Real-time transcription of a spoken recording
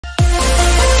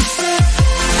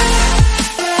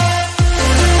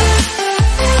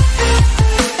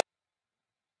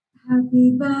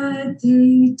Happy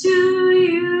birthday to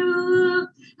you.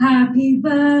 Happy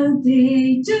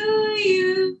birthday to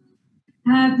you.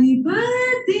 Happy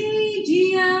birthday,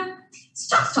 dear.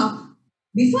 Stop.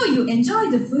 Before you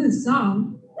enjoy the full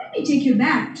song, let me take you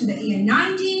back to the year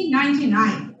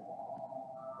 1999.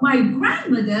 My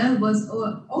grandmother was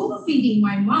overfeeding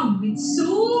my mom with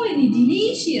so many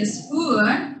delicious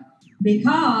food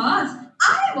because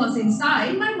I was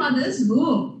inside my mother's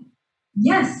womb.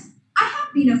 Yes, I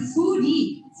have been a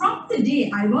foodie from the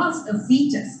day I was a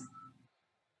fetus.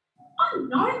 On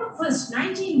November 1st,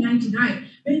 1999,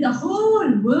 when the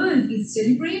whole world is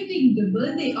celebrating the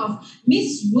birthday of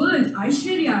Miss World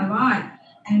Aishwarya Rai,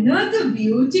 another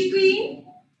beauty queen,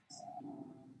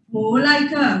 more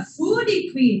like a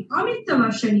foodie queen,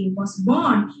 Amirthavarshani was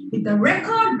born with a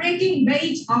record-breaking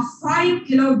weight of 5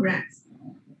 kilograms.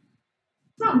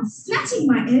 From snatching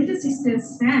my elder sister's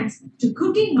snacks to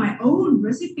cooking my own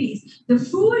recipes, the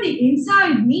foodie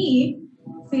inside me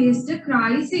faced a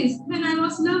crisis when I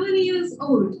was 11 years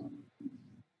old.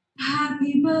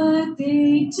 Happy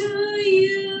birthday to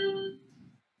you.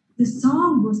 The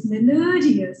song was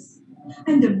melodious,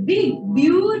 and the big,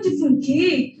 beautiful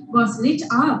cake was lit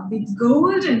up with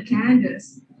golden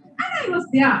candles. And I was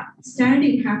there,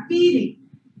 standing happily.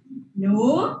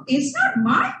 No, it's not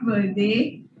my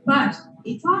birthday, but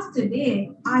it was the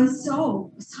day I saw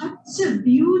such a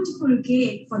beautiful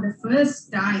cake for the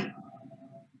first time.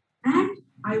 And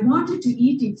I wanted to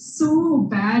eat it so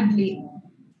badly.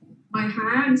 My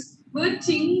hands were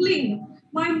tingling,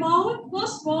 my mouth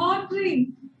was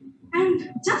watering, and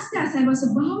just as I was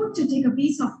about to take a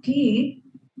piece of cake,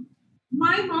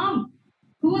 my mom,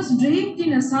 who was draped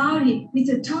in a sari with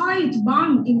a tight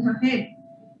bun in her head,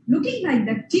 looking like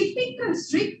the typical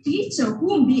strict teacher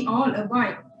whom we all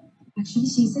avoid. Actually,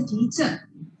 she's a teacher.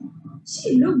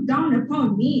 She looked down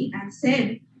upon me and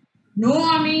said, "No,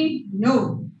 Ami,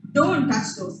 no, don't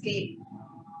touch those cakes.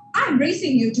 I'm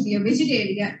raising you to be a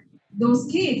vegetarian. Those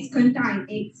cakes contain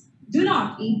eggs. Do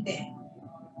not eat them."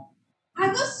 I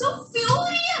was so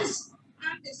furious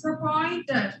and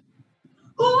disappointed.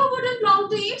 Who wouldn't love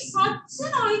to eat such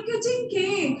an eye-catching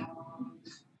cake?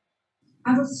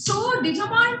 I was so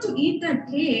determined to eat that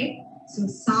cake, so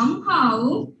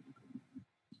somehow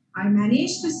I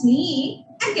managed to sneak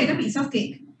and get a piece of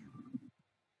cake.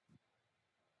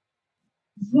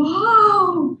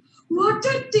 Wow! What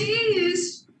a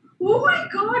taste! Oh my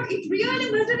god, it really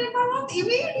melted in my mouth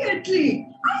immediately.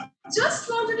 I just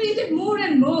wanted to eat it more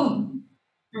and more.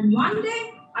 And one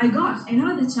day, I got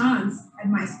another chance at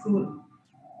my school.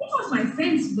 It was my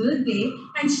friend's birthday,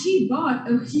 and she bought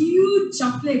a huge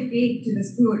chocolate cake to the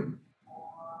school.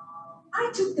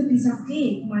 I took the piece of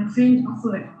cake my friend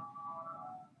offered.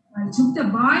 I took the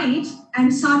bite,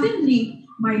 and suddenly,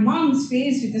 my mom's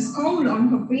face with a scowl on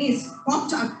her face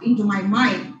popped up into my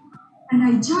mind. And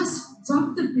I just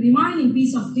dropped the remaining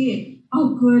piece of cake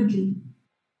awkwardly.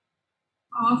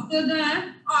 After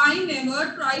that, I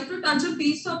never tried to touch a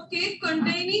piece of cake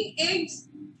containing eggs.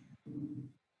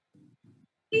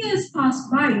 Years passed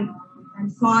by,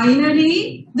 and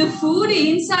finally, the food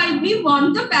inside me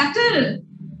won the battle.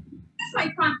 If I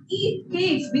can't eat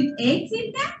cakes with eggs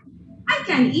in them, I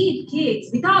can eat cakes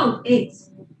without eggs.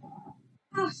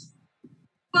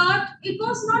 But it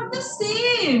was not the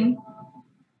same.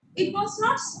 It was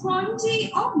not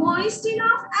spongy or moist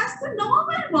enough as the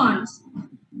normal ones.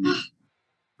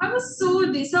 I was so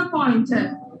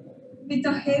disappointed. With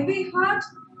a heavy heart,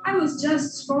 I was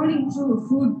just scrolling through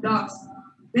food blogs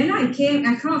when I came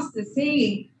across the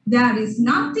saying, "There is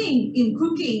nothing in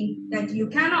cooking that you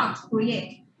cannot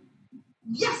create."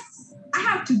 Yes, I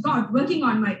have to start working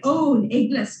on my own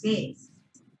eggless cakes.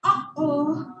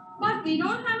 Uh-oh, but we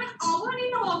don't have an oven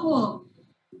in our home.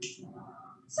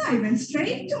 So I went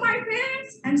straight to my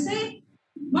parents and said,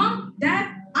 "Mom, Dad,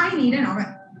 I need an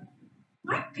oven."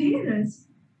 My parents,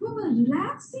 who were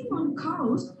relaxing on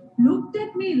couch, looked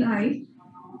at me like,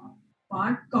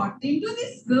 "What got into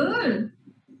this girl?"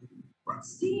 But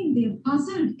seeing their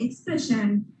puzzled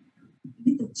expression,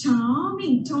 with a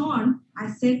charming tone, I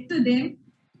said to them,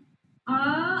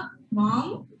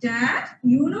 Mom, Dad,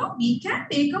 we can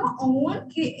make our own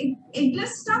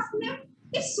eggless stuff now.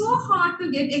 It's so hard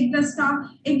to get eggless stuff,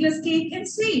 eggless cake and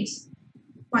sweets.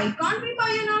 Why can't we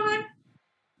buy an oven?"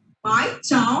 My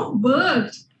charm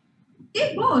worked.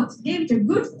 They both gave it a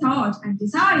good thought and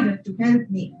decided to help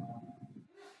me.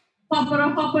 Popera,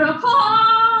 popera,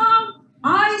 pom!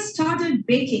 I started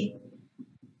baking.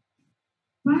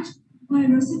 But my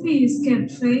recipes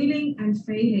kept failing and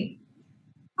failing.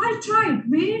 I tried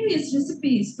various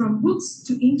recipes from books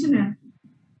to internet.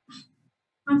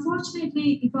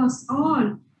 Unfortunately, it was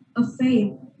all a fail.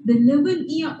 The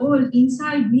 11-year-old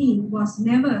inside me was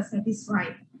never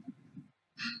satisfied.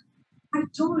 I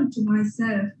told to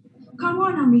myself, come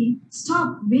on, Ami,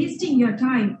 stop wasting your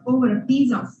time over a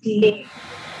piece of cake.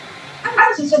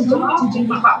 I was just about to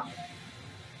give up.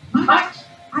 But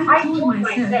I told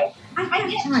myself, I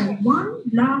can try one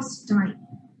last time.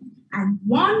 And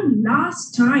one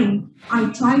last time,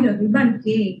 I tried a ribbon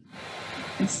cake.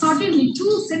 And suddenly,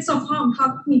 two sets of arms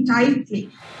hugged me tightly,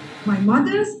 my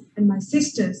mother's and my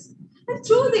sister's. And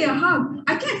through their hug,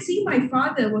 I can see my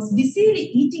father was busily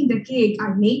eating the cake I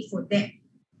made for them.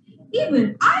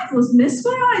 Even I was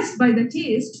mesmerized by the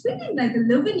taste, feeling like an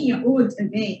 11-year-old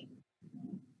again.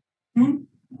 And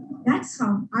that's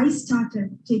how I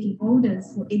started taking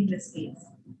orders for eggless cakes.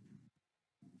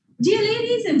 Dear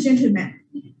ladies and gentlemen,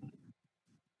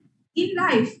 in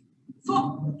life,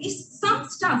 some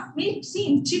stuff may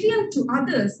seem trivial to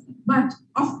others, but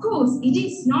of course it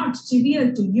is not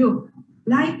trivial to you.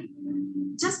 Like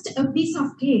just a piece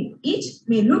of cake. It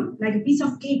may look like a piece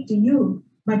of cake to you,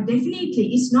 but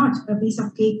definitely it's not a piece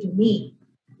of cake to me.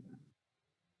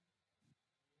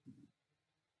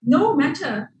 No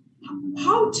matter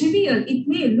how trivial it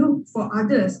may look for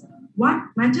others, what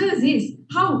matters is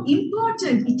how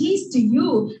important it is to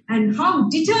you and how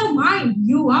determined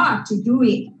you are to do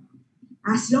it.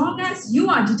 As long as you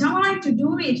are determined to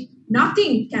do it,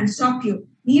 nothing can stop you,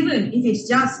 even if it's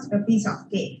just a piece of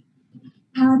cake.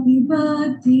 Happy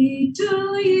birthday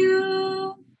to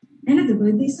you. Another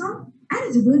birthday song,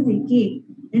 another birthday cake,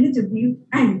 another view,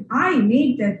 and I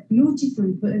made that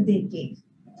beautiful birthday cake.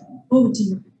 Over to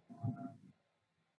you.